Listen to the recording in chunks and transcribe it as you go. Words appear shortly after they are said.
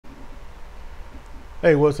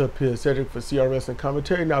Hey, what's up? Here, Cedric for CRWC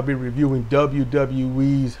commentary, and I'll be reviewing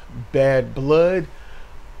WWE's Bad Blood,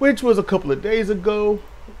 which was a couple of days ago,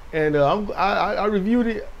 and I reviewed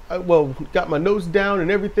it. Well, got my notes down and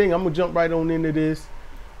everything. I'm gonna jump right on into this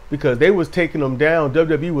because they was taking them down.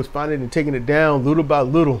 WWE was finding and taking it down little by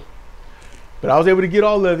little, but I was able to get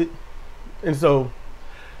all of it. And so,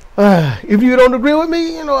 if you don't agree with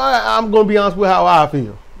me, I'm gonna be honest with how I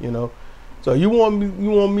feel. So you want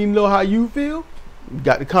me to know how you feel?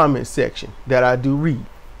 Got the comment section that I do read.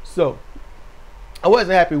 So I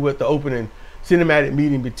wasn't happy with the opening cinematic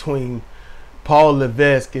meeting between Paul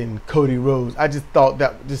Levesque and Cody Rhodes. I just thought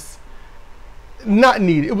that just not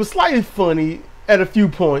needed. It was slightly funny at a few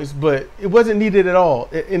points, but it wasn't needed at all.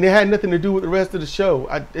 And it had nothing to do with the rest of the show.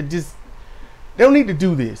 They don't need to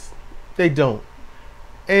do this. They don't.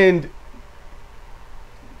 And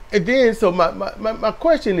then, so my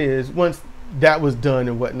question is, once that was done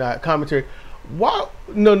and whatnot, commentary, why?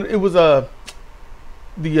 No, it was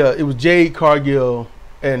it was Jade Cargill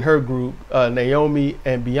and her group, Naomi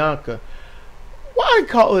and Bianca. Why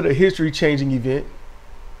call it a history-changing event?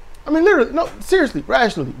 I mean, literally, no, seriously,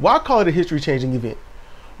 rationally, why call it a history-changing event?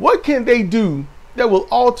 What can they do that will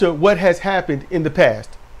alter what has happened in the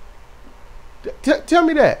past? Tell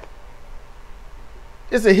me that.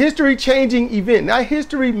 It's a history-changing event, not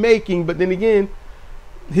history-making, but then again,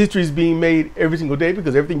 history is being made every single day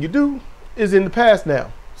because everything you do is in the past now.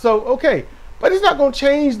 So, okay, but it's not going to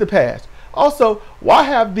change the past. Also, why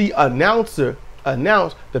have the announcer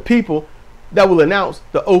announce the people that will announce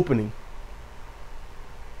the opening?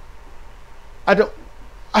 I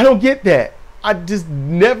don't get that. I just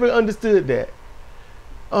never understood that.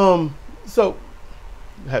 So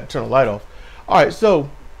I had to turn the light off. All right, so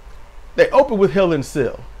they open with Hell in a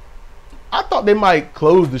Cell. I thought they might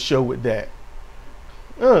close the show with that.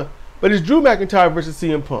 But it's Drew McIntyre versus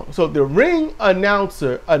CM Punk. So the ring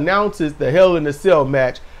announcer announces the Hell in a Cell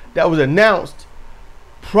match that was announced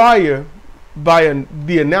prior by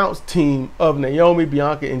the announced team of Naomi,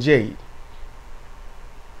 Bianca, and Jade.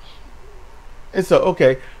 And so,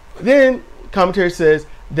 okay. Then commentary says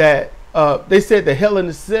that they said the Hell in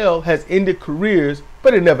a Cell has ended careers,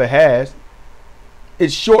 but it never has.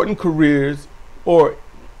 It's shortened careers, or,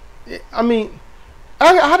 I mean,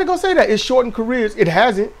 how they gonna say that? It's shortened careers. It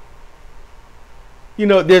hasn't.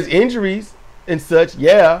 There's injuries and such,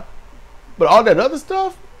 yeah. But all that other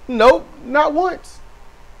stuff, nope, not once.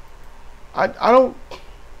 I don't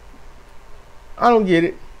get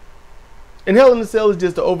it. And Hell in a Cell is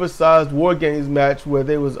just an oversized War Games match where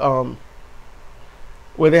they was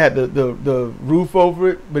where they had the roof over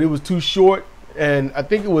it, but it was too short. And I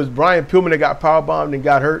think it was Brian Pillman that got powerbombed and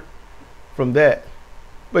got hurt from that.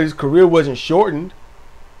 But his career wasn't shortened.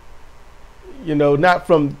 Not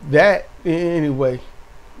from that anyway.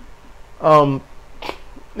 Now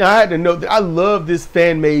I had to note that I love this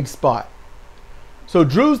fan-made spot. So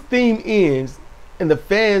Drew's theme ends, and the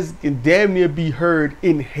fans can damn near be heard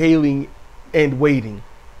inhaling and waiting.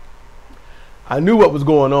 I knew what was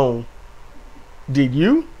going on. Did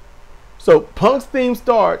you? So Punk's theme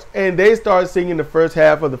starts, and they start singing the first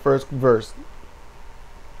half of the first verse.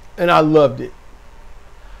 And I loved it.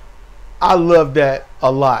 I love that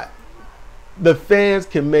a lot. The fans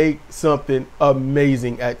can make something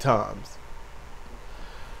amazing at times.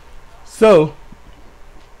 So,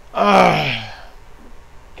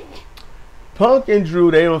 Punk and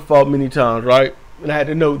Drew, they done fought many times, right? And I had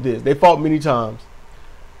to note this. They fought many times.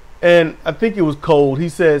 And I think it was Cold. He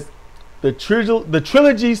says, the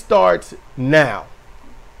trilogy starts now.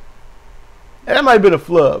 And that might have been a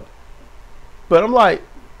flub. But I'm like,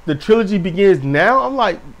 the trilogy begins now? I'm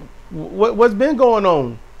like, what's been going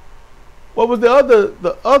on? What was the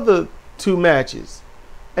other two matches?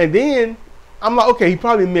 And then I'm like, okay, he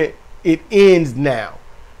probably meant it ends now.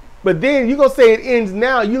 But then you're going to say it ends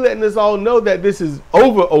now. You letting us all know that this is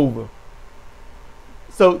over.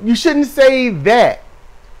 So you shouldn't say that.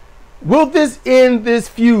 Will this end this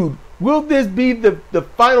feud? Will this be the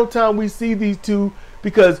final time we see these two?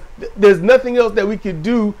 Because there's nothing else that we could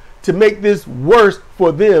do to make this worse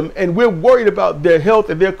for them. And we're worried about their health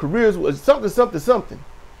and their careers. Something.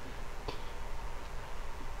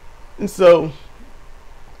 And so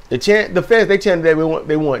the fans, they chanted that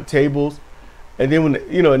they want tables. And then when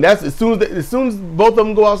and that's as soon as both of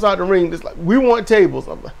them go outside the ring, it's like, we want tables.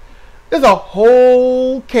 I'm like, there's a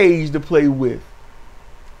whole cage to play with.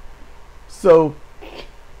 So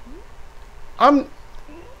I'm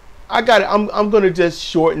gonna just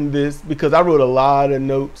shorten this because I wrote a lot of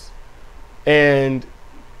notes, and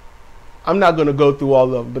I'm not gonna go through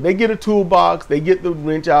all of them. But they get a toolbox, they get the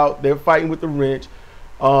wrench out, they're fighting with the wrench.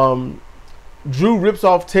 Drew rips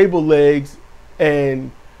off table legs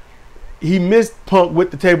and he missed Punk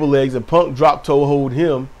with the table legs, and Punk drop toe hold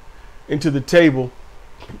him into the table.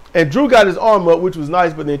 And Drew got his arm up, which was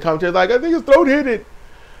nice, but then commentator's like, I think his throat hit it.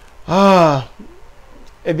 And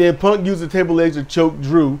then Punk used the table legs to choke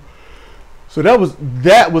Drew. So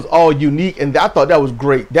that was all unique, and I thought that was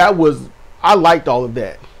great. I liked all of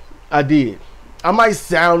that. I did. I might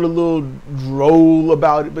sound a little droll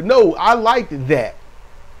about it, but no, I liked that.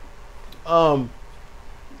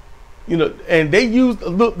 You know, and they used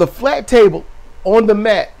the flat table on the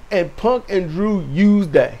mat, and Punk and Drew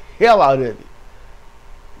used the hell out of it.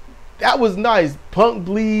 That was nice. Punk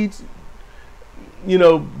bleeds. You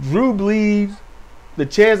know, Drew bleeds. The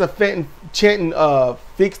chants are chanting,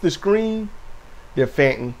 fix the screen. They're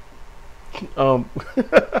fanting.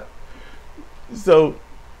 So,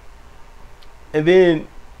 and then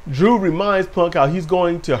Drew reminds Punk how he's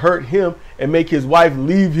going to hurt him and make his wife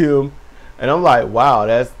leave him. And I'm like, wow,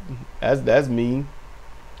 that's mean.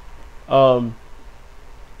 So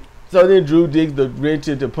then Drew digs the wrench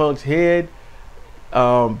into Punk's head.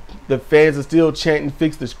 The fans are still chanting,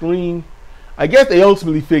 fix the screen. I guess they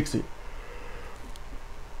ultimately fix it.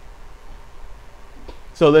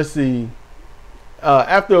 So let's see.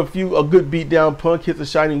 After a good beat down, Punk hits a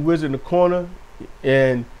Shining Wizard in the corner,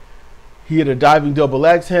 and he hit a diving double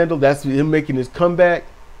axe handle. That's him making his comeback.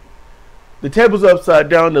 The table's upside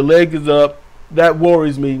down, the leg is up. That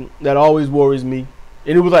worries me. That always worries me.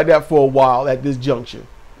 And it was like that for a while at this juncture.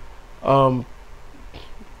 But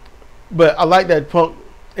I like that Punk,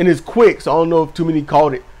 and it's quick, so I don't know if too many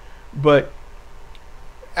caught it. But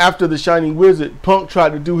after the Shining Wizard, Punk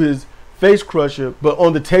tried to do his face crusher, but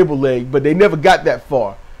on the table leg, but they never got that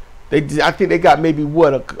far. I think they got maybe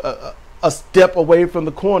a step away from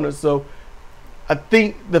the corner, so I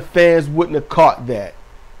think the fans wouldn't have caught that.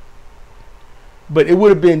 But it would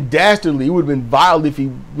have been dastardly. It would have been vile if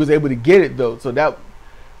he was able to get it, though. So that,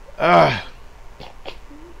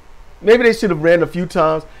 maybe they should have ran a few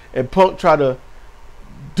times and Punk tried to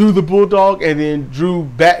do the bulldog and then Drew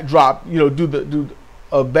backdrop, you know, do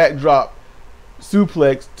a backdrop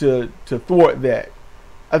suplex to thwart that.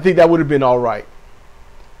 I think that would have been all right.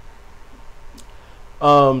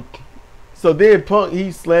 So then Punk,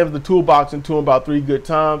 he slams the toolbox into him about 3 good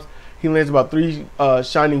times. He lands about 3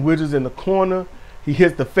 Shining Wizards in the corner. He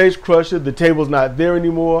hits the face crusher. The table's not there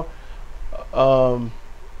anymore. Punk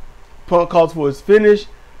calls for his finish,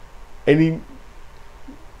 and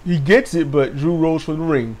he gets it, but Drew rolls from the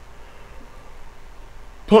ring.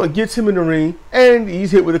 Punk gets him in the ring, and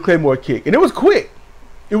he's hit with a Claymore kick. And it was quick.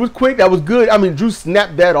 It was quick. That was good. I mean, Drew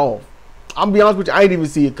snapped that off. I'm going to be honest with you, I didn't even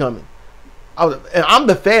see it coming. And I'm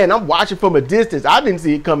the fan. I'm watching from a distance. I didn't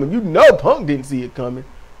see it coming. You know Punk didn't see it coming.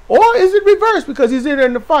 Or is it reversed because he's in there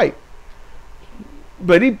in the fight?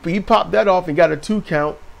 But he popped that off and got a 2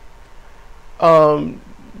 count.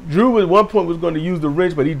 Drew at one point was going to use the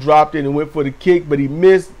wrench, but he dropped it and went for the kick, but he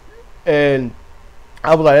missed. And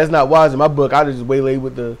I was like, that's not wise in my book. I just waylaid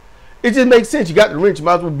with the... It just makes sense. You got the wrench. You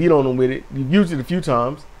might as well beat on him with it. You've used it a few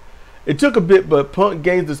times. It took a bit, but Punk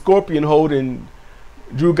gains the scorpion hold, and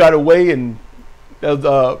Drew got away, and that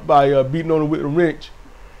was by beating on him with a wrench.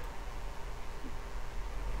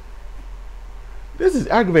 This is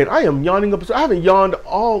aggravating. I am yawning up. I haven't yawned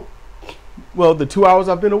all, well, the 2 hours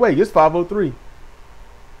I've been away. It's 5:03.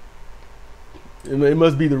 It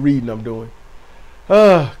must be the reading I'm doing.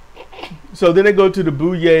 So then they go to the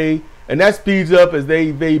bouye, and that speeds up as they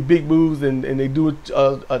evade big moves and they do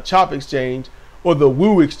a chop exchange, or the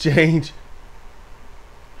woo exchange.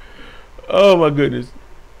 Oh my goodness.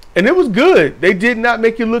 And it was good. They did not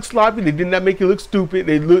make you look sloppy. They did not make you look stupid.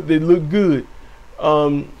 They looked good.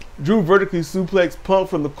 Drew vertically suplexed Punk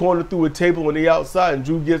from the corner through a table on the outside, and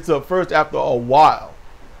Drew gets up first after a while.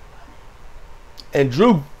 And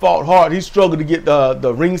Drew fought hard. He struggled to get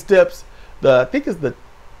the ring steps. I think it's the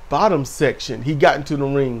bottom section. He got into the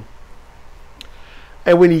ring.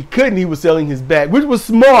 And when he couldn't, he was selling his back, which was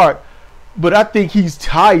smart, but I think he's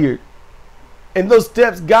tired. And those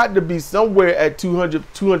steps got to be somewhere at 200,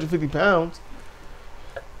 250 pounds.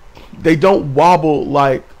 They don't wobble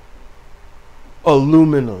like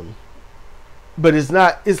aluminum, but it's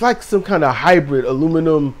not. It's like some kind of hybrid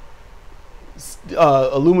aluminum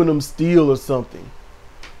steel or something.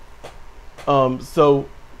 So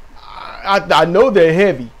I know they're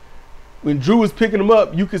heavy. When Drew was picking them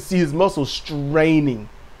up, you could see his muscles straining.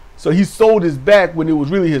 So he sold his back when it was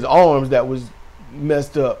really his arms that was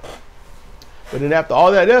messed up. But then after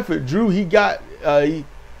all that effort, Drew, he got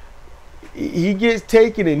he gets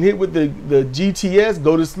taken and hit with the GTS,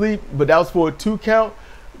 go to sleep, but that was for a 2 count.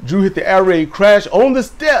 Drew hit the air raid crash on the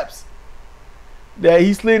steps that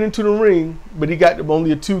he slid into the ring, but he got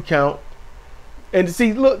only a 2 count. And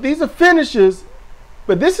see, look, these are finishers,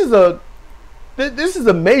 but this is a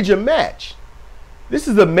major match. This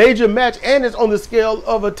is a major match, and it's on the scale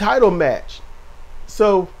of a title match.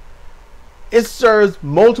 So it serves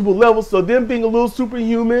multiple levels. So them being a little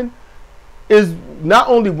superhuman is not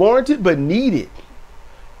only warranted but needed.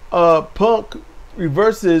 Punk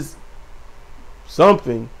reverses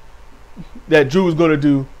something that Drew was going to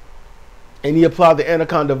do, and he applied the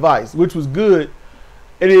Anaconda Vice, which was good.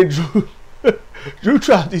 And then Drew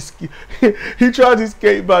tried to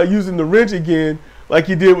escape by using the wrench again, like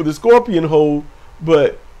he did with the Scorpion hold,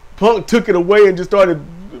 but Punk took it away and just started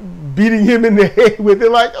beating him in the head with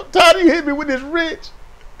it, like, I'm tired of you hitting me with this wrench.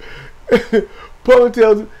 Punk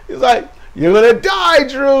tells him, he's like, you're gonna die,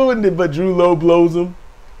 Drew, but Drew low blows him.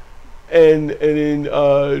 And then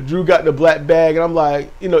Drew got the black bag, and I'm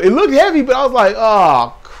like, it looked heavy, but I was like,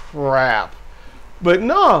 oh crap. But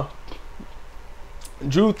no.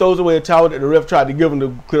 Drew throws away a towel that the ref tried to give him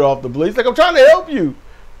to clear off the blood. He's like, I'm trying to help you.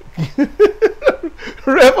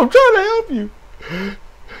 Ref, I'm trying to help you.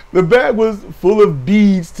 The bag was full of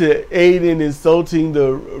beads to aid in insulting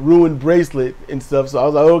the ruined bracelet and stuff. So I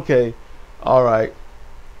was like, okay, all right.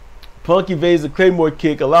 Punk evades a Claymore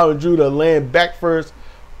kick, allowing Drew to land back first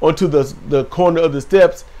onto the corner of the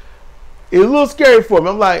steps. It was a little scary for him.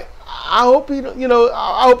 I'm like, I hope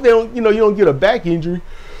I hope they don't, you don't get a back injury.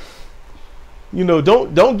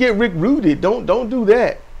 Don't get Rick Ruded. Don't do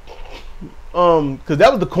that. Because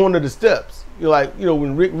that was the corner of the steps.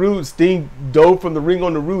 When Rick Rude, Sting dove from the ring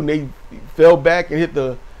on the Rude, and they fell back and hit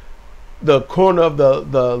the corner of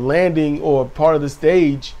the landing or part of the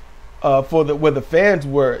stage where the fans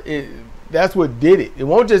were. That's what did it. It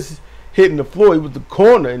won't just hitting the floor. It was the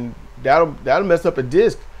corner, and that'll mess up a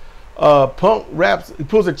disc. Punk he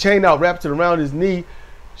pulls a chain out, wraps it around his knee,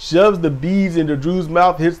 shoves the beads into Drew's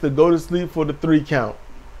mouth, hits the go to sleep for the 3 count.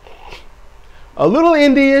 A little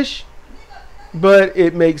indie-ish, but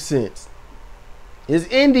it makes sense. It's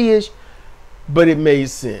indie-ish, but it made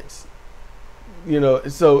sense.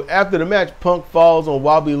 So after the match, Punk falls on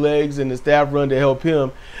wobbly legs and the staff run to help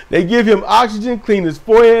him. They give him oxygen, clean his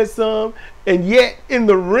forehead some, and yet in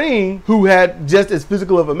the ring, who had just as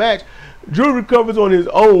physical of a match, Drew recovers on his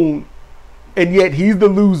own, and yet he's the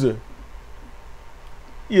loser.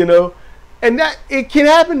 And that it can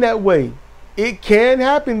happen that way. It can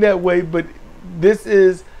happen that way, but this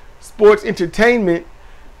is sports entertainment.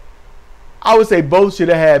 I would say both should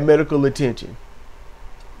have had medical attention.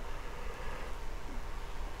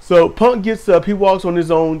 So Punk gets up, he walks on his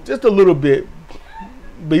own just a little bit,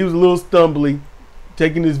 but he was a little stumbly,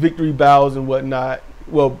 taking his victory bows and whatnot.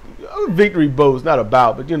 Well, victory bows, not a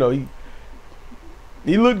bow, but he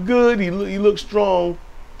looked good, he looked strong,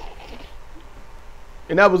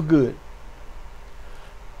 and that was good.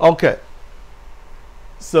 Okay,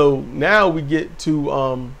 so now we get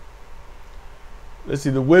to let's see,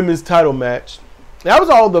 the women's title match. That was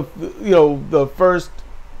all the first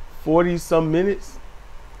 40 some minutes.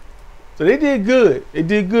 So they did good. They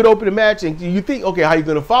did good opening match, and you think, okay, how you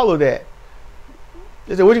gonna follow that?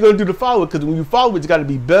 They said, what are you gonna do to follow it? Because when you follow it, it's got to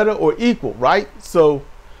be better or equal, right? So,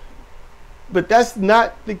 but that's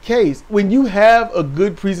not the case. When you have a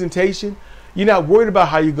good presentation, you're not worried about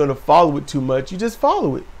how you're gonna follow it too much. You just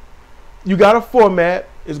follow it. You got a format.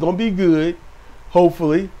 It's gonna be good,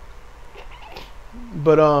 hopefully.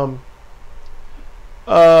 But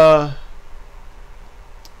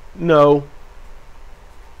no.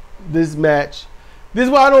 This match. This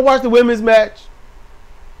is why I don't watch the women's match.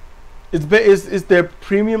 It's their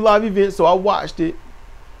premium live event, so I watched it.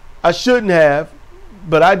 I shouldn't have,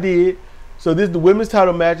 but I did. So the women's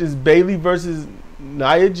title match is Bayley versus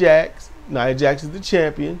Nia Jax. Nia Jax is the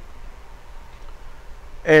champion.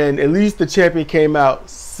 And at least the champion came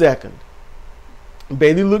out second.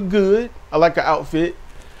 Bayley looked good. I like her outfit.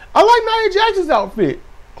 I like Nia Jax's outfit.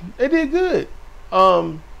 They did good.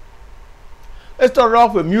 Let's start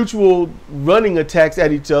off with mutual running attacks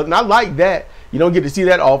at each other. And I like that. You don't get to see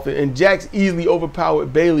that often. And Jax easily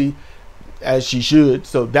overpowered Bayley, as she should.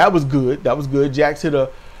 So that was good. That was good. Jax hit a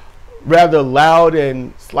rather loud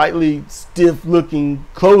and slightly stiff-looking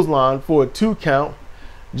clothesline for a 2 count.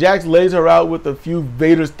 Jax lays her out with a few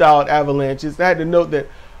Vader-styled avalanches. I had to note that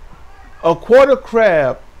a quarter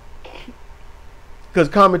crab, because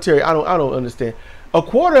commentary, I don't understand. A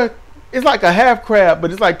quarter, it's like a half crab,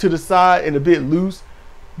 but it's like to the side and a bit loose.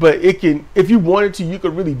 But it can, if you wanted to, you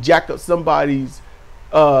could really jack up somebody's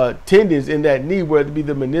tendons in that knee, whether it be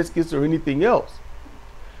the meniscus or anything else.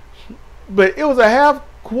 But it was a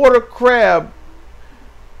half-quarter crab,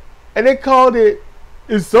 and they called it,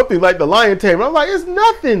 it's something like the lion tamer. I'm like, it's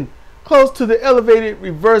nothing close to the elevated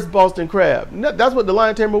reverse Boston crab. That's what the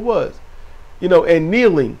lion tamer was. you know, and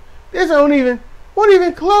kneeling. This wasn't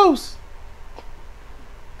even close.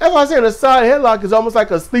 That's why I said a side headlock is almost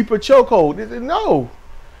like a sleeper chokehold. No.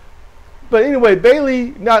 But anyway,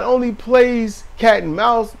 Bayley not only plays cat and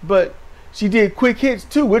mouse, but she did quick hits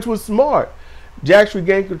too, which was smart. Jax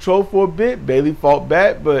regained control for a bit. Bayley fought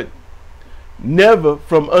back, but never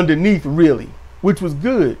from underneath really, which was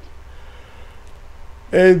good.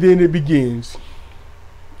 And then it begins.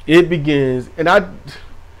 It begins, and I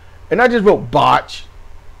just wrote botch.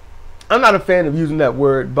 I'm not a fan of using that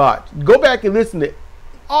word botch. Go back and listen to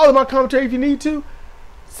all of my commentary if you need to.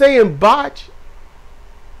 Saying botch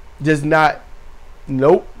does not,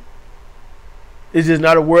 nope. It's just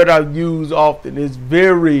not a word I use often. It's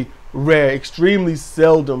very rare, extremely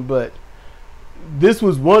seldom, but this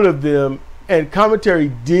was one of them, and commentary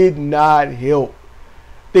did not help.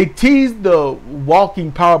 They teased the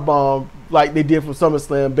walking powerbomb like they did for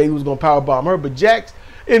SummerSlam. Bayley was going to powerbomb her, but Jax,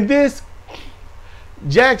 in this,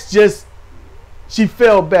 Jax just, she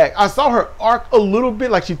fell back. I saw her arc a little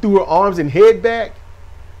bit, like she threw her arms and head back,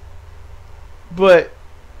 but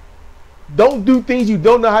don't do things you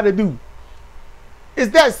don't know how to do.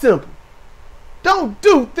 It's that simple. Don't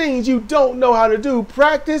do things you don't know how to do.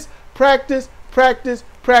 Practice, practice, practice,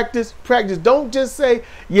 practice, practice. Don't just say,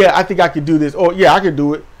 yeah, I think I can do this, or yeah, I can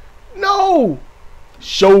do it. No.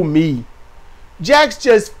 Show me. Jax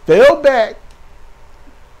just fell back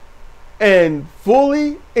and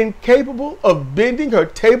fully incapable of bending her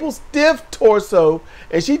table stiff torso,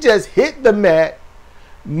 and she just hit the mat,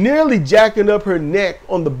 nearly jacking up her neck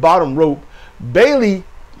on the bottom rope. Bayley,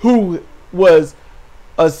 who was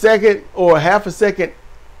a second or half a second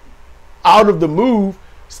out of the move,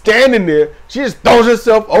 standing there, she just throws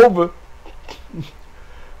herself over.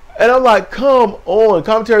 And I'm like, come on.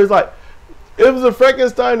 Commentary's like, it was a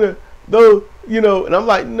Frankensteiner, though, you know. And I'm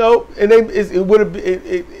like, nope. And it would have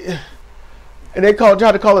been, and they tried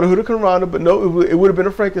to call it a Hurricane, but no, it would have been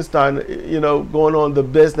a Frankenstein, you know, going on the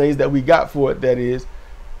best names that we got for it, that is.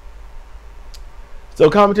 So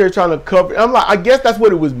commentary trying to cover. I'm like, I guess that's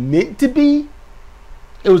what it was meant to be.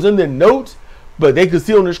 It was in their notes, but they could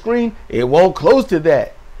see on the screen, it won't close to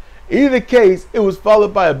that. In either case, it was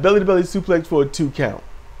followed by a belly-to-belly suplex for a 2 count.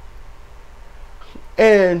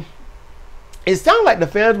 And it sounded like the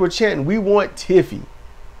fans were chanting, "We want Tiffy,"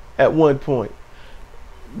 at one point.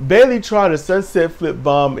 Bayley tried a sunset flip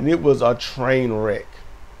bomb, and it was a train wreck.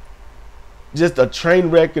 Just a train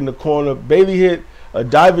wreck in the corner. Bayley hit a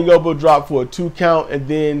diving elbow drop for a 2 count, and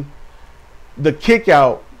then the kick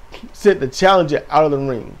out sent the challenger out of the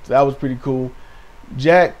ring. So that was pretty cool.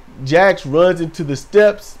 Jax runs into the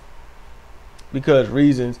steps because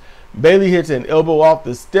reasons. Bayley hits an elbow off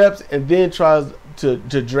the steps and then tries to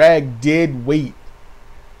drag dead weight.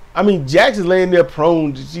 I mean, Jax is laying there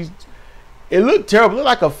prone. It looked terrible. It looked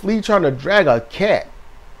like a flea trying to drag a cat.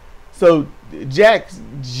 So Jax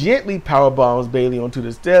gently powerbombs Bayley onto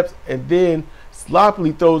the steps and then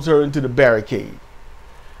sloppily throws her into the barricade.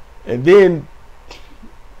 And then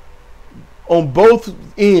on both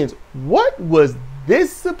ends, what was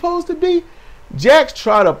this supposed to be? Jax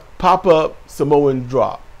tried to pop up Samoan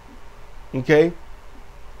drop. Okay?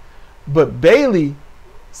 But Bayley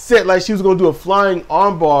said like she was going to do a flying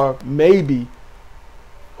armbar, maybe,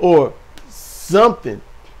 or something.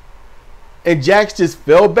 And Jax just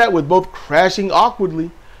fell back with both crashing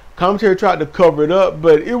awkwardly. Commentary tried to cover it up,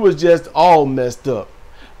 but it was just all messed up.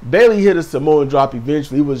 Bayley hit a Samoan drop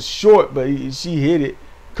eventually. It was short, but she hit it.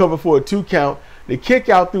 Cover for a 2 count. The kick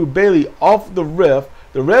out threw Bayley off the ref.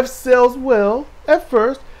 The ref sells well at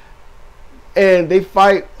first, and they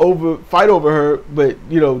fight over her. But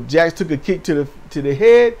you know, Jax took a kick to the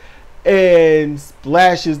head and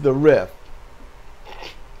splashes the ref.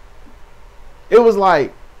 It was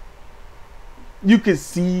like you could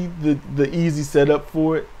see the easy setup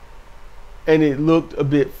for it, and it looked a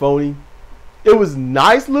bit phony. It was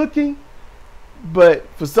nice looking, but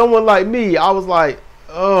for someone like me, I was like,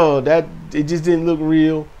 oh, it just didn't look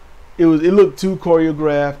real. It looked too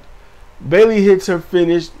choreographed. Bayley hits her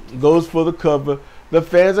finish, goes for the cover. The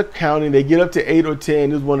fans are counting. They get up to 8 or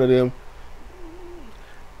 10. It's one of them.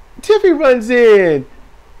 Tiffy runs in.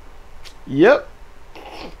 Yep.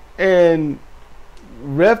 And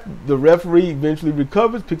the referee eventually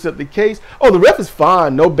recovers, picks up the case. Oh, the ref is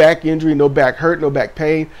fine. No back injury, no back hurt, no back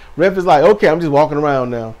pain. Ref is like, okay, I'm just walking around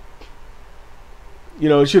now. You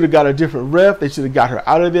know, should have got a different ref. They should have got her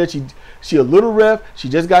out of there. She a little ref. She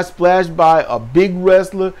just got splashed by a big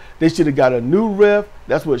wrestler. They should have got a new ref.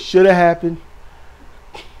 That's what should have happened.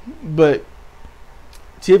 But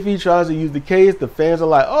Tiffy tries to use the case. The fans are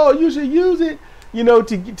like, oh, you should use it, you know,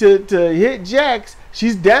 to hit Jax.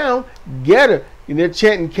 She's down. Get her. and they're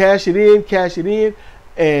chanting, cash it in, cash it in.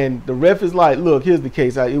 And the ref is like, look, here's the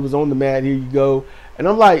case. It was on the mat. Here you go. And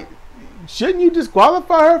I'm like, shouldn't you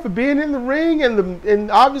disqualify her for being in the ring?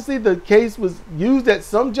 And obviously the case was used at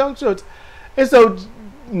some juncture. And so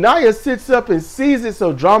Nia sits up and sees it.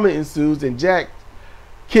 So drama ensues, and Jack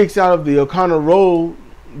kicks out of the O'Connor roll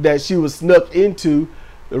that she was snuck into.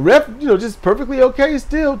 The ref, just perfectly okay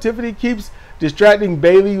still. Tiffany keeps distracting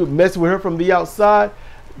Bailey, messing with her from the outside.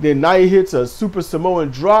 Then Nia hits a Super Samoan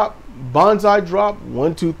drop, bonsai drop,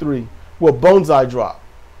 1, 2, 3. Well, bonsai drop.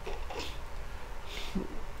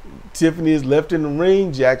 Tiffany is left in the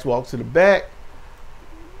ring. Jax walks to the back,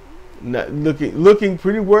 looking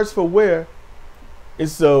pretty worse for wear. And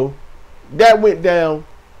so that went down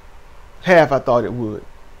half I thought it would.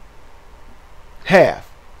 Half.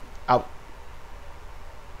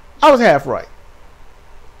 I was half right.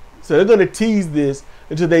 So they're going to tease this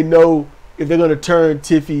until they know if they're going to turn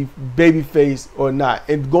Tiffy babyface or not.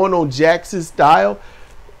 And going on Jax's style,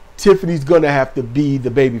 Tiffany's going to have to be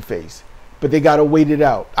the babyface. But they got to wait it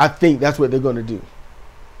out. I think that's what they're going to do.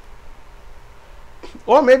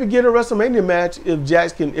 Or maybe get a WrestleMania match if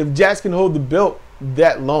Jax can hold the belt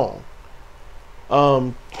that long.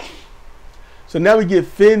 So now we get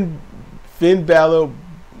Finn Balor,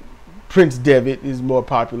 Prince Devitt is more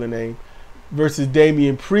popular name, versus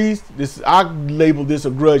Damian Priest. I labeled this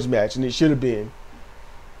a grudge match, and it should have been.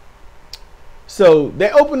 So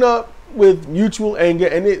they open up with mutual anger,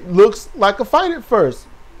 and it looks like a fight at first.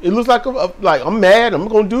 It looks like like I'm mad. I'm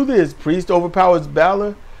gonna do this. Priest overpowers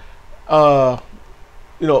Balor. On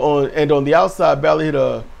the outside, Balor hit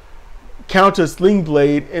a counter sling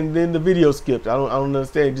blade, and then the video skipped. I don't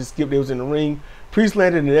understand. It just skipped. It was in the ring. Priest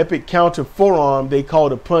landed an epic counter forearm. They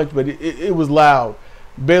called a punch, but it was loud.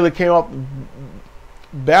 Balor came off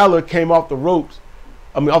the ropes.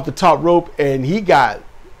 Off the top rope, and he got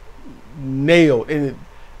nailed. And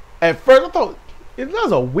at first, I thought it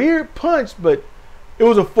was a weird punch, but it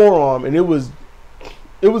was a forearm, and it was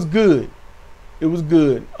good. It was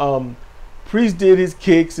good. Priest did his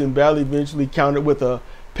kicks, and Balor eventually countered with a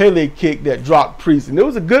Pele kick that dropped Priest, and it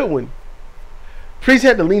was a good one. Priest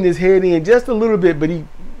had to lean his head in just a little bit, but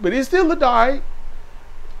it still looked all right.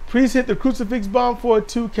 Priest hit the crucifix bomb for a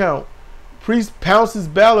 2 count. Priest pounces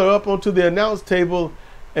Balor up onto the announce table,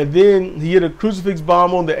 and then he hit a crucifix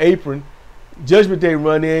bomb on the apron. Judgment Day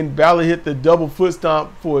run in. Balor hit the double foot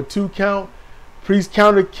stomp for a 2 count. Priest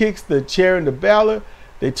counter kicks the chair into Balor.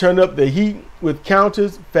 They turn up the heat with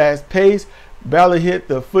counters, fast pace. Balor hit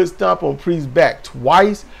the foot stomp on Priest's back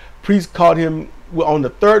twice. Priest caught him on the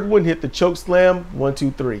third one, hit the choke slam, 1,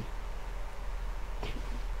 2, 3.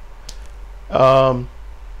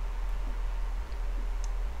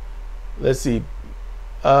 Let's see.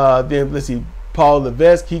 Paul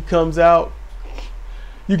Levesque, he comes out.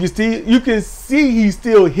 You can see he's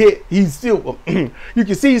still hit. You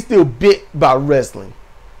can see he's still bit by wrestling.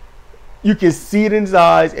 You can see it in his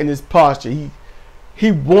eyes and his posture.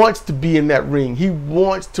 He wants to be in that ring. He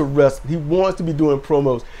wants to wrestle. He wants to be doing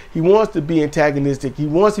promos. He wants to be antagonistic. He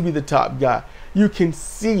wants to be the top guy. You can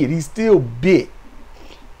see it. He's still bit.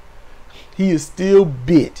 He is still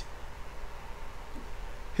bit.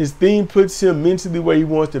 His theme puts him mentally where he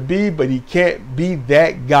wants to be, but he can't be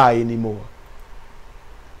that guy anymore.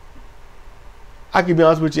 I can be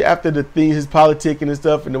honest with you, after the thing, his politicking and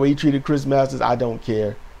stuff, and the way he treated Chris Masters, I don't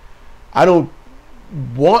care. I don't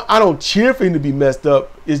cheer for him to be messed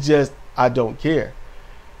up. It's just I don't care.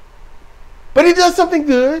 But he does something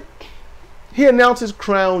good. He announces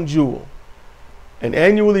Crown Jewel, an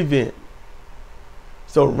annual event.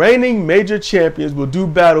 So reigning major champions will do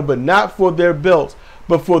battle, but not for their belts,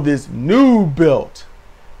 but for this new belt.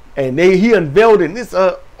 And he unveiled it. This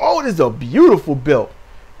is a beautiful belt.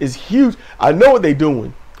 It's huge. I know what they're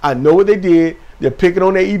doing. I know what they did. They're picking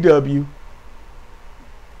on AEW.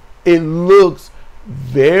 It looks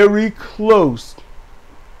very close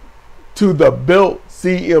to the belt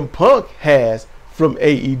CM Punk has from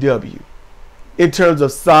AEW in terms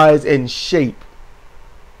of size and shape.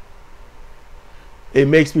 It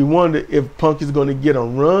makes me wonder if Punk is going to get a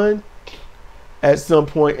run at some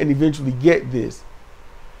point and eventually get this.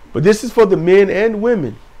 But this is for the men and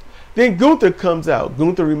women. Then Gunther comes out.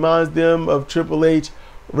 Gunther reminds them of Triple H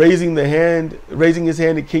raising his hand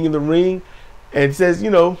at King of the Ring, and says,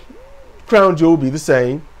 Crown Jewel will be the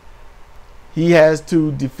same. He has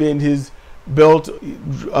to defend his belt.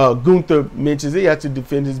 Gunther mentions he has to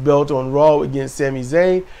defend his belt on Raw against Sami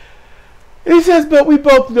Zayn. And he says, but we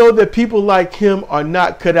both know that people like him are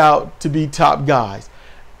not cut out to be top guys.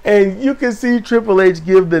 And you can see Triple H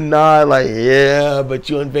give the nod like, yeah, but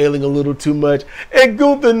you're unveiling a little too much. And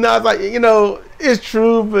Gunther nods like, it's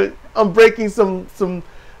true, but I'm breaking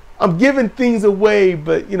I'm giving things away,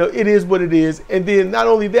 but you know, it is what it is. And then not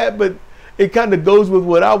only that, but it kind of goes with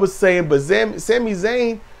what I was saying, but Sami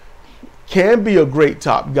Zayn can be a great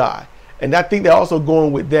top guy. And I think they're also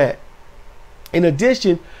going with that. In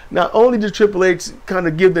addition, not only did Triple H kind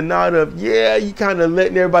of give the nod of, yeah, you kind of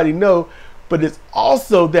letting everybody know, but it's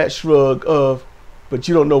also that shrug of, but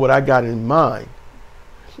you don't know what I got in mind.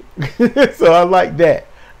 So I like that.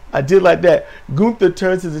 I did like that. Gunther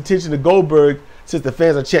turns his attention to Goldberg since the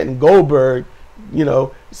fans are chanting Goldberg, you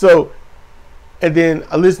know. So, and then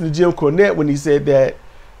I listened to Jim Cornette when he said that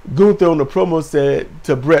Gunther on the promo said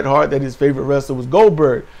to Bret Hart that his favorite wrestler was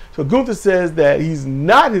Goldberg. So Gunther says that he's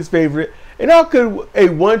not his favorite. And how could a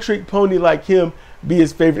one-trick pony like him be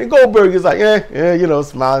his favorite? And Goldberg is like, you know,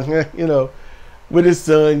 smiling, you know, with his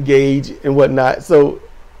son Gage and whatnot. So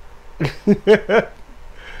he's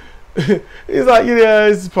like, yeah,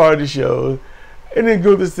 this is part of the show. And then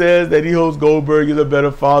Gunther says that he hopes Goldberg is a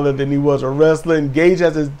better father than he was a wrestler. And Gage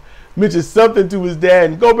has mentioned something to his dad.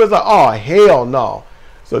 And Goldberg's like, oh, hell no.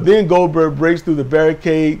 So then Goldberg breaks through the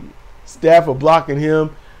barricade. Staff are blocking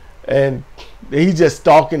him. And he's just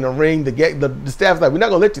stalking the ring. The staff's like, we're not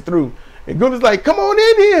going to let you through. And Gunther's like, come on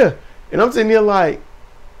in here. And I'm sitting there like,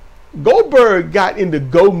 Goldberg got into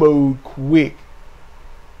go mode quick.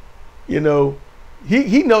 You know,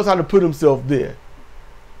 he knows how to put himself there.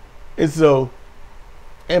 And so,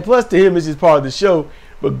 and plus to him, it's just part of the show.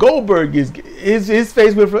 But Goldberg his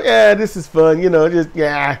face went from, yeah, this is fun, you know, just,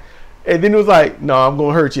 yeah. And then it was like, no, I'm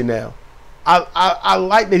going to hurt you now. I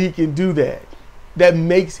like that he can do that. That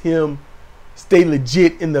makes him stay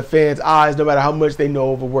legit in the fans' eyes, no matter how much they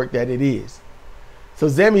know overworked that it is. So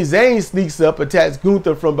Sami Zayn sneaks up, attacks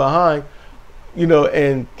Gunther from behind, you know,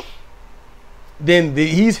 and then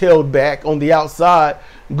he's held back on the outside.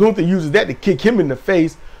 Gunther uses that to kick him in the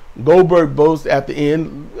face. Goldberg boasts at the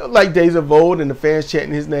end, like days of old, and the fans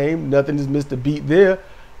chanting his name. Nothing is missed a beat there.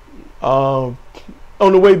 On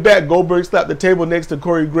the way back, Goldberg slapped the table next to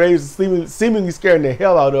Corey Graves, seemingly scaring the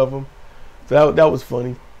hell out of him. So that was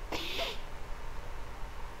funny.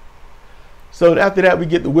 So after that, we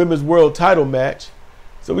get the Women's World Title match.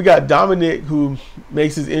 So we got Dominic, who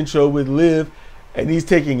makes his intro with Liv, and he's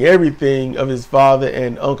taking everything of his father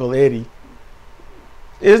and Uncle Eddie.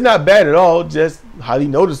 It's not bad at all, just highly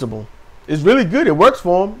noticeable. It's really good. It works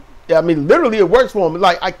for him. I mean, literally, it works for him.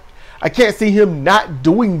 Like, I can't see him not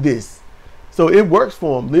doing this. So it works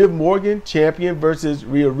for him. Liv Morgan, champion, versus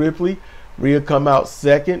Rhea Ripley. Rhea come out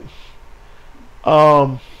second.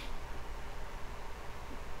 I'm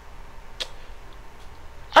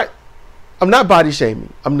not body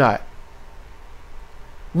shaming. I'm not.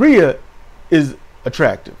 Rhea is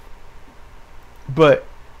attractive. But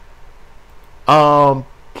I'm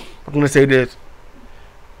going to say this.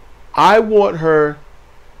 I want her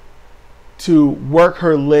to work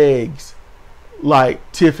her legs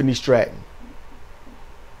like Tiffany Stratton.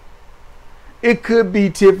 It could be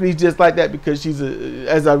Tiffany just like that because she's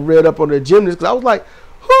as I read up on her gymnast, because I was like,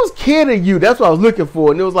 whose kid are you? That's what I was looking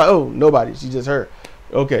for. And it was like, oh, nobody. She's just her.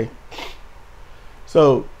 Okay.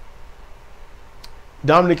 So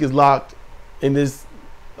Dominic is locked in this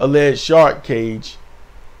alleged shark cage.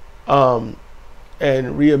 And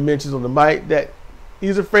Rhea mentions on the mic that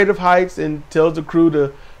he's afraid of heights and tells the crew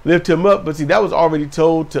to lift him up. But see, that was already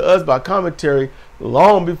told to us by commentary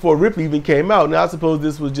long before Ripley even came out. Now, I suppose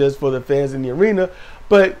this was just for the fans in the arena,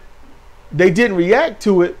 but they didn't react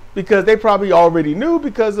to it because they probably already knew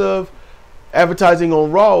because of advertising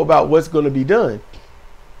on Raw about what's going to be done.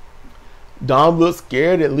 Dom looks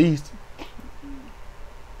scared, at least.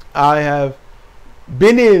 I have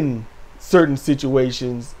been in certain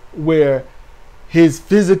situations where his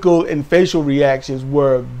physical and facial reactions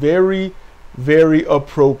were very, very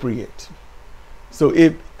appropriate. So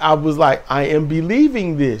I was like, I am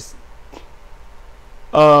believing this.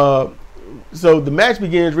 So the match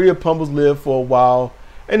begins. Rhea pummels Liv for a while,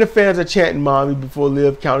 and the fans are chanting "mommy" before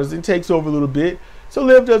Liv counters and takes over a little bit. So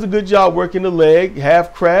Liv does a good job working the leg,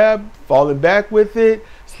 half crab, falling back with it,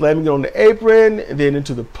 slamming it on the apron, and then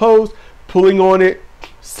into the post, pulling on it.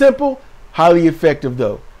 Simple, highly effective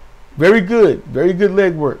though. Very good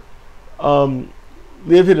leg work.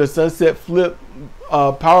 Liv hit a sunset flip,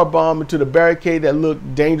 power bomb into the barricade that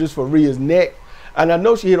looked dangerous for Rhea's neck, and I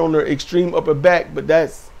know she hit on her extreme upper back, but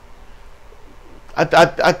that's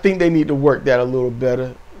I think they need to work that a little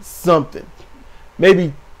better. Something,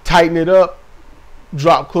 maybe tighten it up,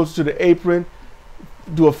 drop closer to the apron,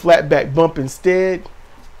 do a flat back bump instead.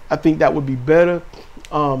 I think that would be better.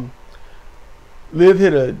 Liv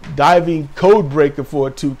hit a diving code breaker for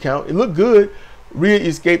a 2 count. It looked good. Rhea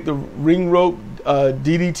escaped the ring rope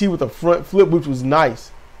DDT with a front flip, which was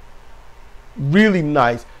nice. Really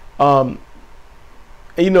nice. And,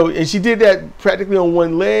 you know, and she did that practically on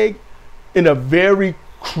one leg in a very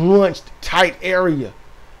crunched, tight area.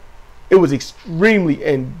 It was extremely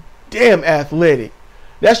and damn athletic.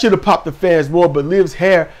 That should have popped the fans more, but Liv's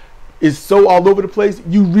hair is so all over the place.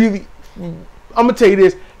 You really, I'm going to tell you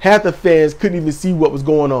this, half the fans couldn't even see what was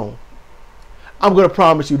going on. I'm going to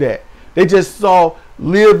promise you that. They just saw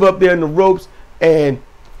Liv up there in the ropes and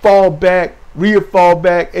fall back, Rhea fall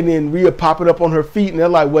back, and then Rhea popping up on her feet, and they're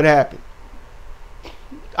like, what happened?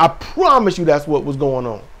 I promise you that's what was going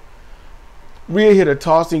on. Rhea hit a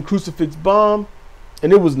tossing crucifix bomb,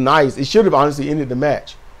 and it was nice. It should have honestly ended the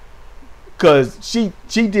match, because she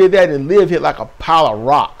did that and Liv hit like a pile of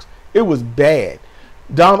rocks. It was bad.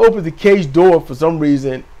 Dom opened the cage door for some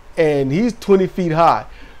reason, and he's 20 feet high.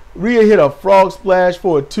 Rhea hit a frog splash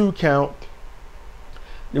for a 2 count.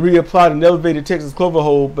 Then Rhea applied an elevated Texas clover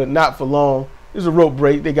hold, but not for long. There's a rope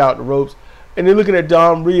break. They got out the ropes. And then looking at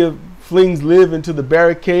Dom, Rhea flings Liv into the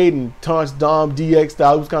barricade and taunts Dom DX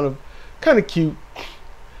style. It was kind of cute.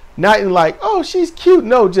 Not in like, oh, she's cute.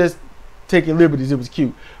 No, just taking liberties. It was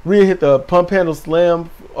cute. Rhea hit the pump handle slam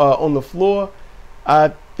on the floor.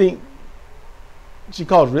 I think she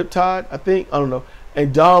calls Riptide. I don't know.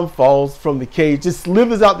 And Dom falls from the cage, just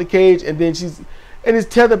slithers out the cage, and then it's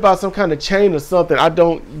tethered by some kind of chain or something. I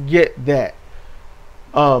don't get that.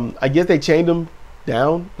 I guess they chained him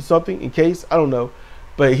down or something in case. I don't know.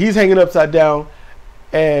 But he's hanging upside down,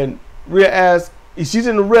 and Rhea asks, she's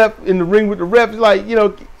in the ring with the ref. She's like, you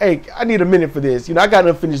know, hey, I need a minute for this. You know, I got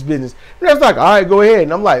unfinished business. And I was like, all right, go ahead.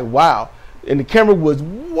 And I'm like, wow. And the camera was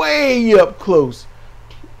way up close.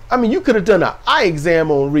 I mean, you could have done an eye exam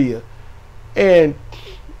on Rhea. And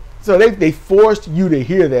so they forced you to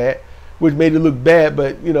hear that, which made it look bad.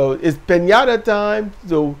 But, you know, it's Pinata time.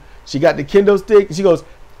 So she got the kendo stick. And she goes,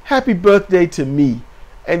 happy birthday to me.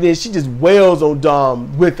 And then she just wails on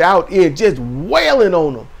Dom without it, just wailing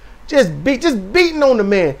on him. Just beating on the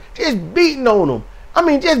man. Just beating on him. I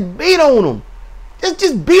mean, just beat on him.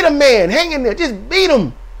 Just beat a man. Hang in there. Just beat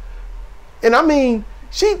him. And I mean,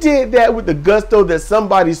 she did that with the gusto that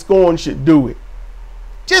somebody scorned should do it.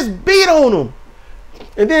 Just beat on him.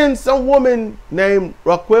 And then some woman named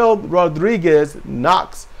Raquel Rodriguez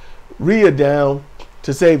knocks Rhea down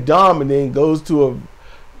to save Dom, and then goes to a,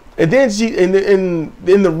 and then she in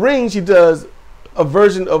the ring she does a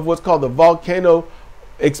version of what's called the volcano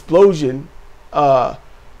explosion,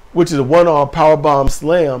 which is a one-arm powerbomb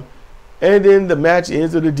slam, and then the match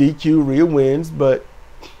ends with a DQ. Rhea wins, but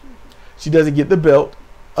she doesn't get the belt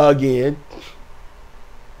again.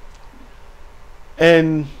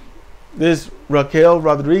 And this Raquel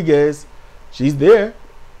Rodriguez, she's there.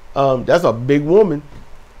 That's a big woman.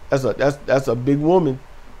 That's a big woman.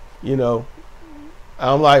 You know,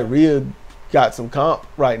 I'm like, Rhea got some comp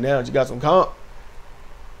right now. She got some comp.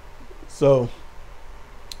 So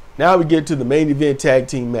now we get to the main event tag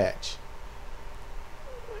team match.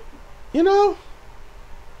 You know,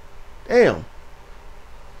 damn.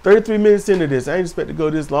 33 minutes into this, I ain't expect to go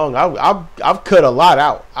this long. I've cut a lot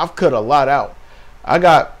out. I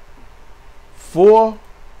got four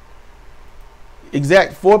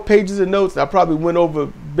pages of notes. I probably went over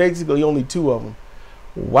basically only 2 of them.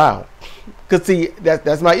 Wow. Because see,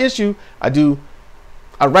 that's my issue. I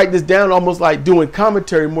write this down almost like doing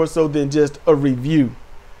commentary more so than just a review.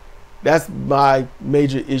 That's my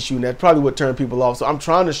major issue, and that's probably what turned people off. So I'm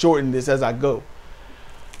trying to shorten this as I go.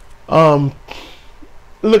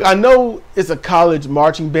 Look, I know it's a college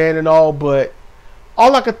marching band and all, but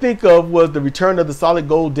all I could think of was the return of the Solid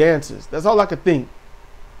Gold dancers. That's all I could think.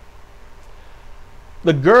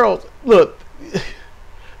 The girls, look,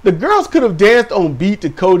 the girls could have danced on beat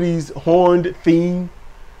to Cody's horned theme.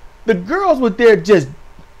 The girls were there just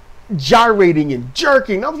gyrating and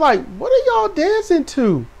jerking. I was like, what are y'all dancing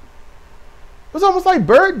to? It was almost like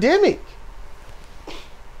Birdemic.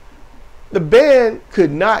 The band could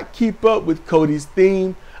not keep up with Cody's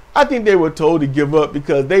theme. I think they were told to give up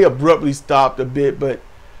because they abruptly stopped a bit,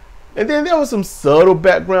 and then there was some subtle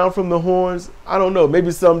background from the horns. I don't know,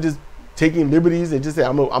 maybe some just taking liberties and just say,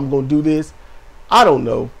 I'm going to do this. I don't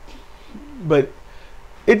know, but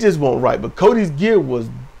it just won't right. But Cody's gear was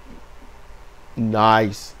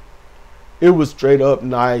nice. It was straight up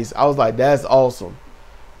nice. I was like, that's awesome.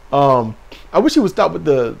 I wish he would stop with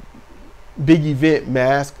the big event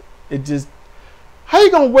mask. It just, how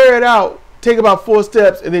you gonna wear it out, take about 4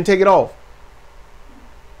 steps, and then take it off?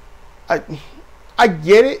 I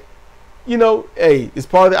get it. You know, hey, it's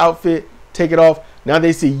part of the outfit. Take it off. Now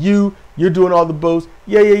they see you're doing all the bows.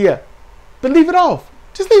 Yeah. But leave it off.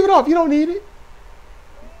 Just leave it off. You don't need it.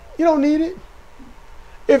 You don't need it.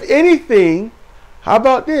 If anything, how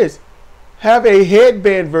about this? have a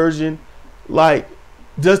headband version like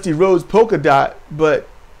Dusty Rhodes Polka Dot, but,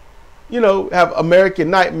 you know, have American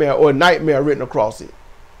Nightmare or Nightmare written across it.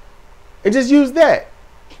 And just use that.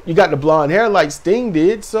 You got the blonde hair like Sting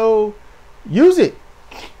did, so use it.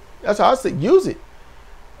 That's how I say use it.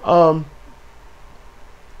 So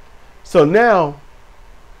now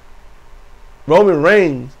Roman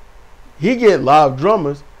Reigns, he get live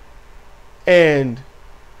drummers, and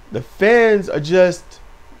the fans are just,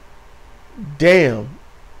 damn,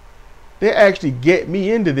 they actually get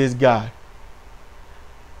me into this guy.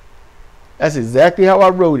 That's exactly how I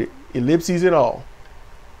wrote it, ellipses and all.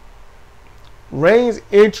 Reigns'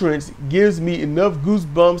 entrance gives me enough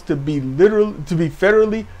goosebumps to be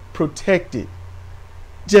federally protected.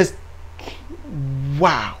 Just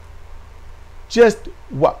wow. Just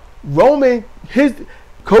wow. Roman,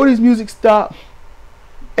 Cody's music stopped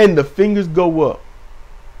and the fingers go up.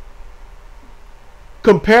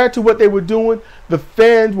 Compared to what they were doing, the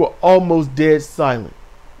fans were almost dead silent.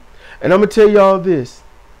 And I'm going to tell y'all this.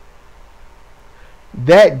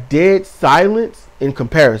 That dead silence, in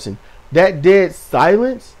comparison, that dead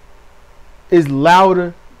silence is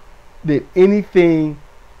louder than anything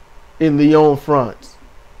in Lyon, France.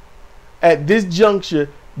 At this juncture,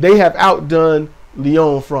 they have outdone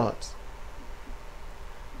Lyon, France.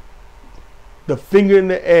 The finger in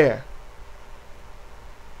the air,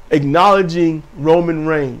 acknowledging Roman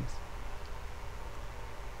Reigns.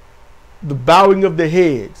 The bowing of the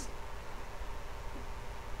heads.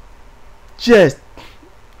 Just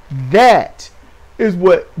that is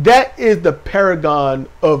the paragon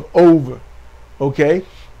of over. Okay?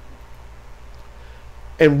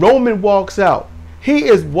 And Roman walks out. He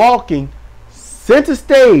is walking center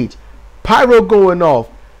stage, pyro going off,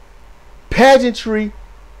 pageantry,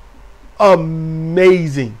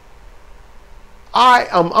 amazing.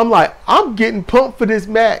 I'm like, I'm getting pumped for this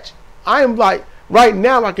match. I am like, right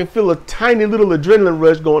now I can feel a tiny little adrenaline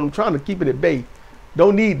rush going. I'm trying to keep it at bay.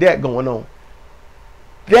 Don't need that going on.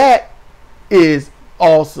 That is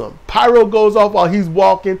awesome. Pyro goes off while he's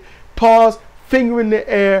walking. Pause, finger in the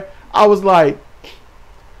air. I was like,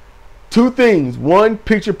 two things. One,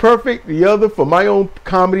 picture perfect. The other, for my own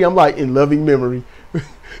comedy, I'm like, in loving memory.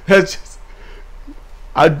 That's just,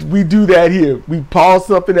 we do that here. We pause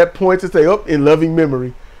something at points and say, oh, in loving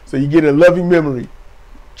memory. So you get in loving memory.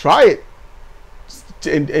 Try it.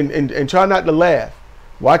 And try not to laugh.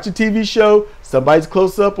 Watch a TV show, somebody's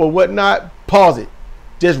close up or whatnot, pause it.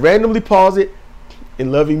 Just randomly pause it,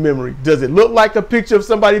 in loving memory. Does it look like a picture of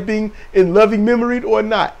somebody being in loving memory or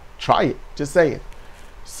not? Try it. Just saying.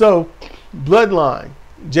 So, Bloodline,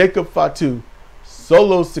 Jacob Fatu,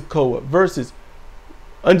 Solo Sikoa versus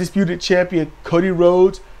undisputed champion Cody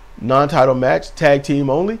Rhodes, non-title match, tag team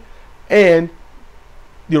only, and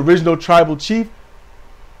the original tribal chief,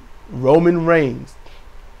 Roman Reigns.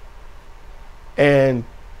 And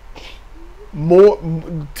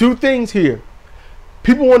two things here.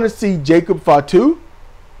 People want to see Jacob Fatu.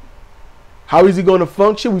 How is he going to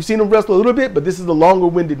function? We've seen him wrestle a little bit, but this is a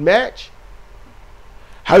longer-winded match.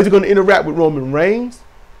 How is he going to interact with Roman Reigns?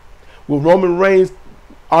 Will Roman Reigns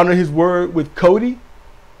honor his word with Cody?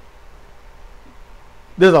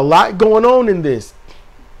 There's a lot going on in this.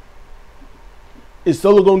 Is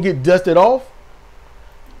Solo going to get dusted off?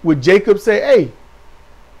 Would Jacob say, hey,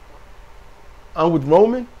 I'm with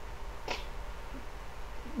Roman?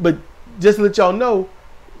 But just to let y'all know,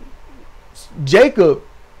 Jacob,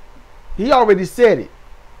 he already said it.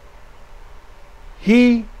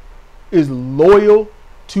 He is loyal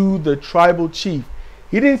to the tribal chief.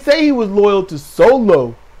 He didn't say he was loyal to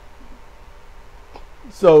Solo.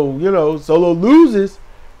 So, you know, Solo loses,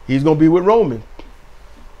 he's going to be with Roman.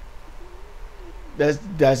 That's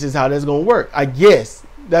just how that's going to work. I guess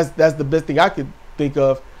that's the best thing I could think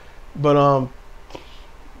of. But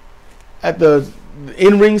at the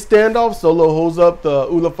in-ring standoff, Solo holds up the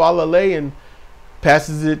Ulafalale and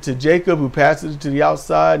passes it to Jacob, who passes it to the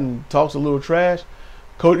outside and talks a little trash.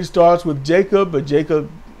 Cody starts with Jacob, but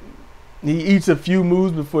Jacob, he eats a few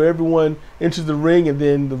moves before everyone enters the ring, and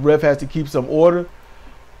then the ref has to keep some order.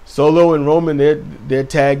 Solo and Roman, they're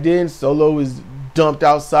tagged in. Solo is dumped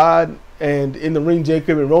outside, and in the ring,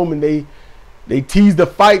 Jacob and Roman, they tease the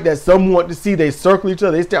fight that some want to see. They circle each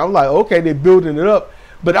other. I'm like, okay, they're building it up.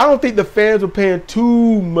 But I don't think the fans were paying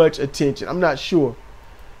too much attention. I'm not sure.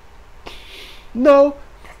 No,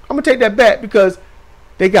 I'm going to take that back because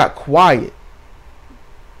they got quiet.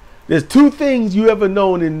 There's two things you ever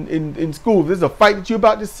known in school. If there's a fight that you're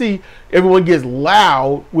about to see, everyone gets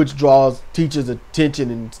loud, which draws teachers' attention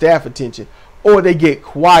and staff attention. Or they get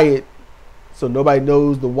quiet so nobody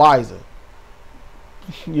knows the wiser.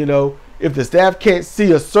 You know, if the staff can't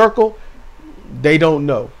see a circle, They don't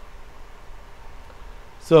know.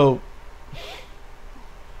 So,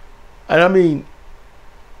 and I mean,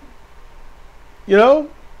 you know,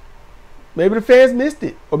 maybe the fans missed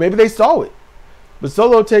it, or maybe they saw it. But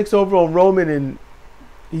Solo takes over on Roman, and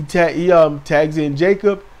he tags in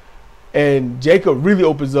Jacob, and Jacob really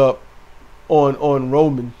opens up on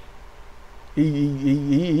Roman.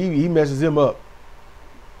 He messes him up,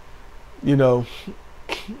 you know,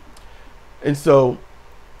 and so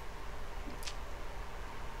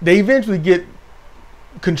they eventually get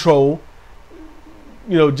control.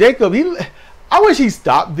 You know, Jacob, I wish he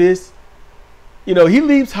stopped this. You know, he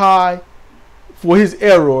leaps high for his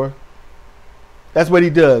error. That's what he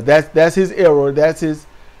does. That's his error. That's his,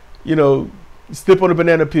 you know, slip on a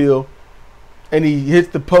banana peel, and he hits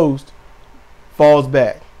the post, falls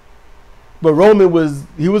back. But Roman was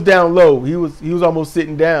down low. He was almost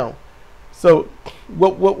sitting down. So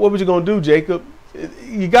what was you gonna do, Jacob?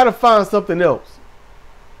 You got to find something else.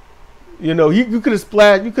 You know, you could have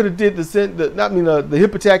splashed. You could have did the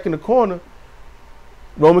hip attack in the corner.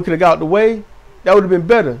 Roman could have got out the way. That would have been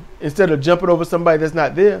better instead of jumping over somebody that's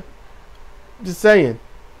not there. Just saying.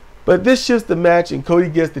 But this shifts the match, and Cody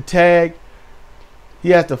gets the tag. He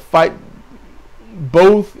has to fight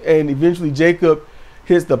both, and eventually Jacob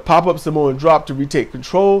hits the pop-up Samoan drop to retake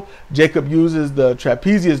control. Jacob uses the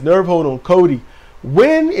trapezius nerve hold on Cody.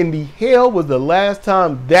 When in the hell was the last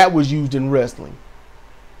time that was used in wrestling?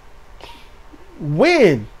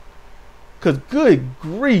 When? Because good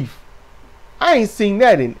grief, I ain't seen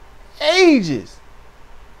that in ages.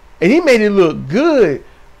 And he made it look good,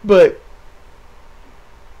 but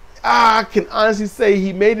I can honestly say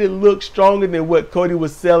he made it look stronger than what Cody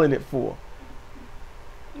was selling it for.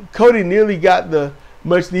 Cody nearly got the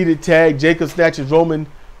much needed tag. Jacob snatches Roman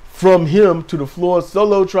from him to the floor.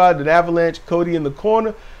 Solo tried an avalanche Cody in the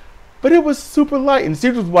corner, but it was super light. And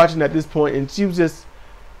Cedric was watching at this point, and she was just,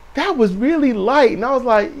 that was really light. And I was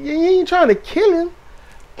like, you ain't trying to kill him,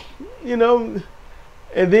 you know.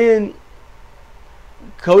 And then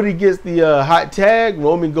Cody gets the hot tag.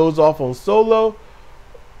 Roman goes off on Solo,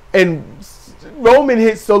 and Roman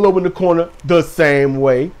hits Solo in the corner the same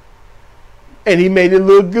way, and he made it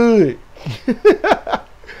look good.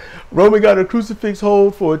 Roman got a crucifix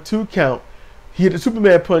hold for a 2 count. He hit a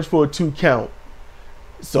Superman punch for a 2 count.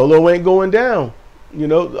 Solo ain't going down. You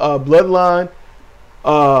know, Bloodline,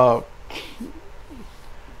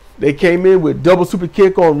 they came in with double super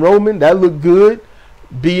kick on Roman. That looked good.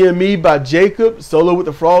 BME by Jacob. Solo with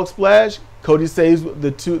the frog splash. Cody saves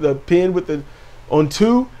the pin with the on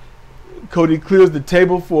 2. Cody clears the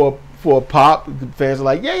table for a pop. Fans are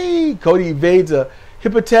like, yay! Cody evades a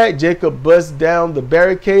hip attack. Jacob busts down the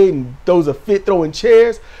barricade and throws a fit throwing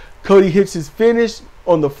chairs. Cody hits his finish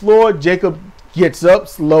on the floor. Jacob gets up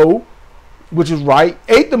slow, which was right.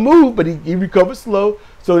 Ate the move, but he recovered slow.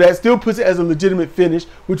 So that still puts it as a legitimate finish,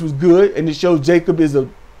 which was good. And it shows Jacob he's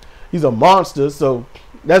a monster. So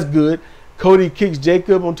that's good. Cody kicks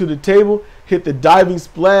Jacob onto the table, hit the diving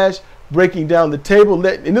splash, breaking down the table.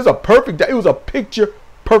 And it was a picture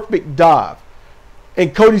perfect dive.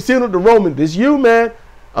 And Cody signaled to Roman, this you, man.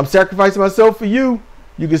 I'm sacrificing myself for you.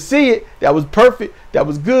 You can see it. That was perfect. That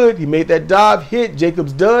was good. He made that dive hit.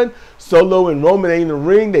 Jacob's done. Solo and Roman ain't in the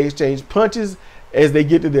ring. They exchange punches as they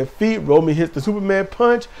get to their feet. Roman hits the Superman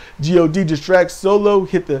punch. God distracts Solo.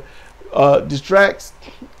 Distracts.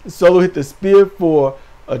 Solo hit the spear for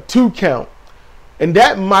a 2 count. And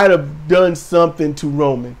that might have done something to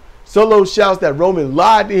Roman. Solo shouts that Roman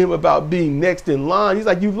lied to him about being next in line. He's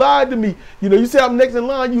like, you lied to me. You know, you said I'm next in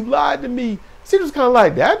line. You lied to me. Cedric was kind of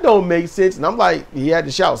like, that don't make sense. And I'm like, he had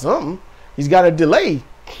to shout something. He's got a delay.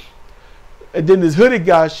 And then this hooded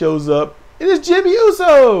guy shows up. And it's Jimmy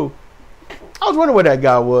Uso. I was wondering what that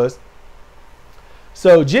guy was.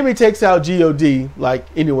 So Jimmy takes out God like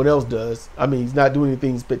anyone else does. I mean, he's not doing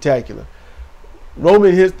anything spectacular.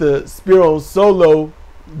 Roman hits the spear on Solo,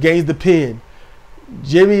 gains the pin.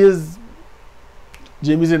 Jimmy's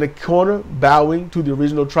in the corner, bowing to the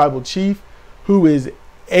original tribal chief, who is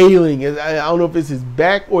ailing. I don't know if it's his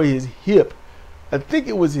back or his hip. I think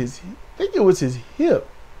it was his hip.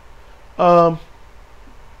 So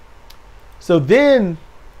then,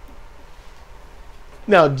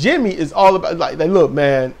 now Jimmy is all about like, look,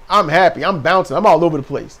 man, I'm happy, I'm bouncing, I'm all over the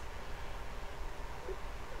place.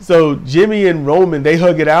 So Jimmy and Roman, they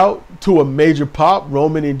hug it out to a major pop.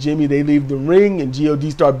 Roman and Jimmy, they leave the ring, and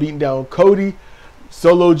God start beating down Cody.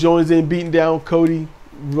 Solo joins in beating down Cody.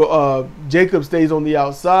 Jacob stays on the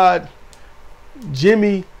outside.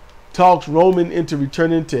 Jimmy talks Roman into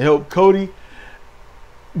returning to help Cody.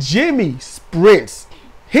 Jimmy sprints.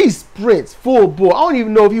 He sprints full bore. I don't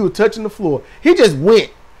even know if he was touching the floor. He just went.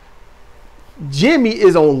 Jimmy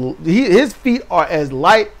is on. His feet are as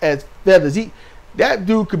light as feathers. That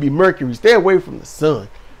dude could be Mercury. Stay away from the sun.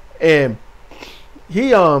 And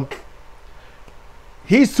he's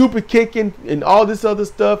super kicking and all this other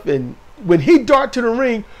stuff. And when he darted to the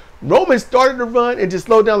ring, Roman started to run and just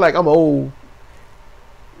slowed down like, I'm old.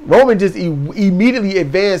 Roman just immediately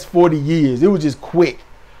advanced 40 years. It was just quick.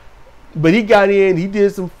 But he got in, he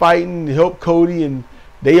did some fighting, helped Cody, and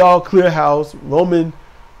they all clear house. Roman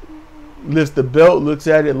lifts the belt, looks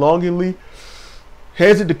at it longingly,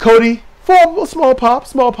 hands it to Cody for a small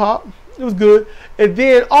pop. It was good. And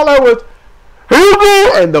then all I was, here you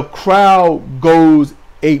go, and the crowd goes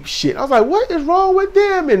ape shit. I was like, what is wrong with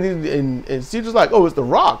them? And she was like, oh, it's The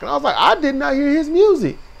Rock. And I was like, I did not hear his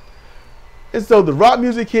music. And so the Rock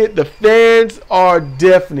music hit. The fans are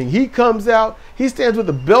deafening. He comes out. He stands with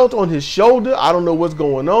the belt on his shoulder. I don't know what's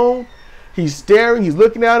going on. He's staring. He's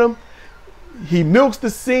looking at him. He milks the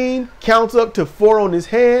scene, counts up to 4 on his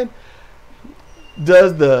hand,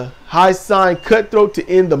 does the high sign cutthroat to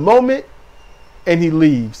end the moment, and he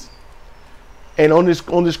leaves. And on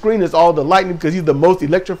the screen is all the lightning because he's the most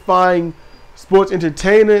electrifying sports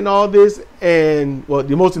entertainer and all this, and well,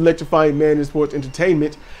 the most electrifying man in sports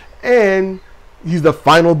entertainment, and he's the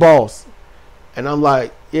final boss. And I'm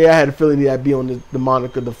like, yeah, I had a feeling that I'd be on the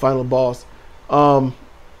moniker, the final boss.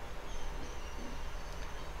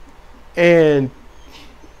 And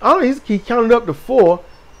I don't know, he counted up to 4.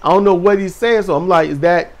 I don't know what he's saying, so I'm like, is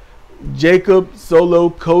that Jacob, Solo,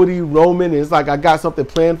 Cody, Roman? And it's like, I got something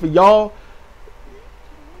planned for y'all.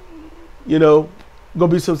 You know,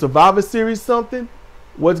 gonna be some Survivor Series something.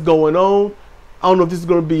 What's going on? I don't know if this is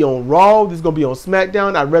gonna be on Raw. This is gonna be on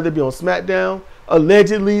SmackDown. I'd rather be on SmackDown.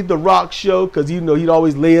 Allegedly, The Rock show, because you know he'd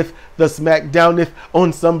always layeth the SmackDowneth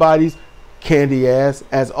on somebody's candy ass,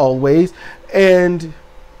 as always. And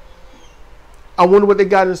I wonder what they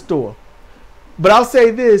got in store. But I'll say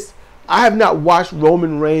this, I have not watched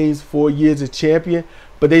Roman Reigns 4 years as champion,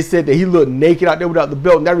 but they said that he looked naked out there without the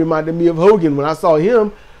belt, and that reminded me of Hogan when I saw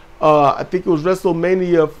him. I think it was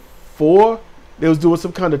WrestleMania 4. They was doing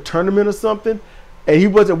some kind of tournament or something, and he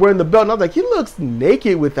wasn't wearing the belt, and I was like, he looks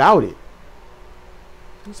naked without it.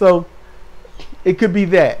 So it could be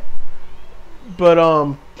that. But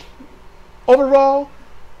overall,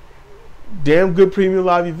 damn good premium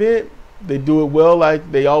live event. They do it well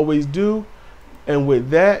like they always do. And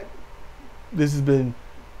with that, this has been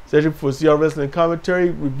Cedric for CR Wrestling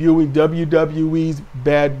Commentary, reviewing WWE's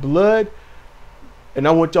Bad Blood. And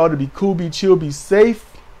I want y'all to be cool, be chill, be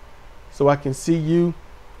safe, so I can see you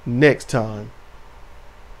next time.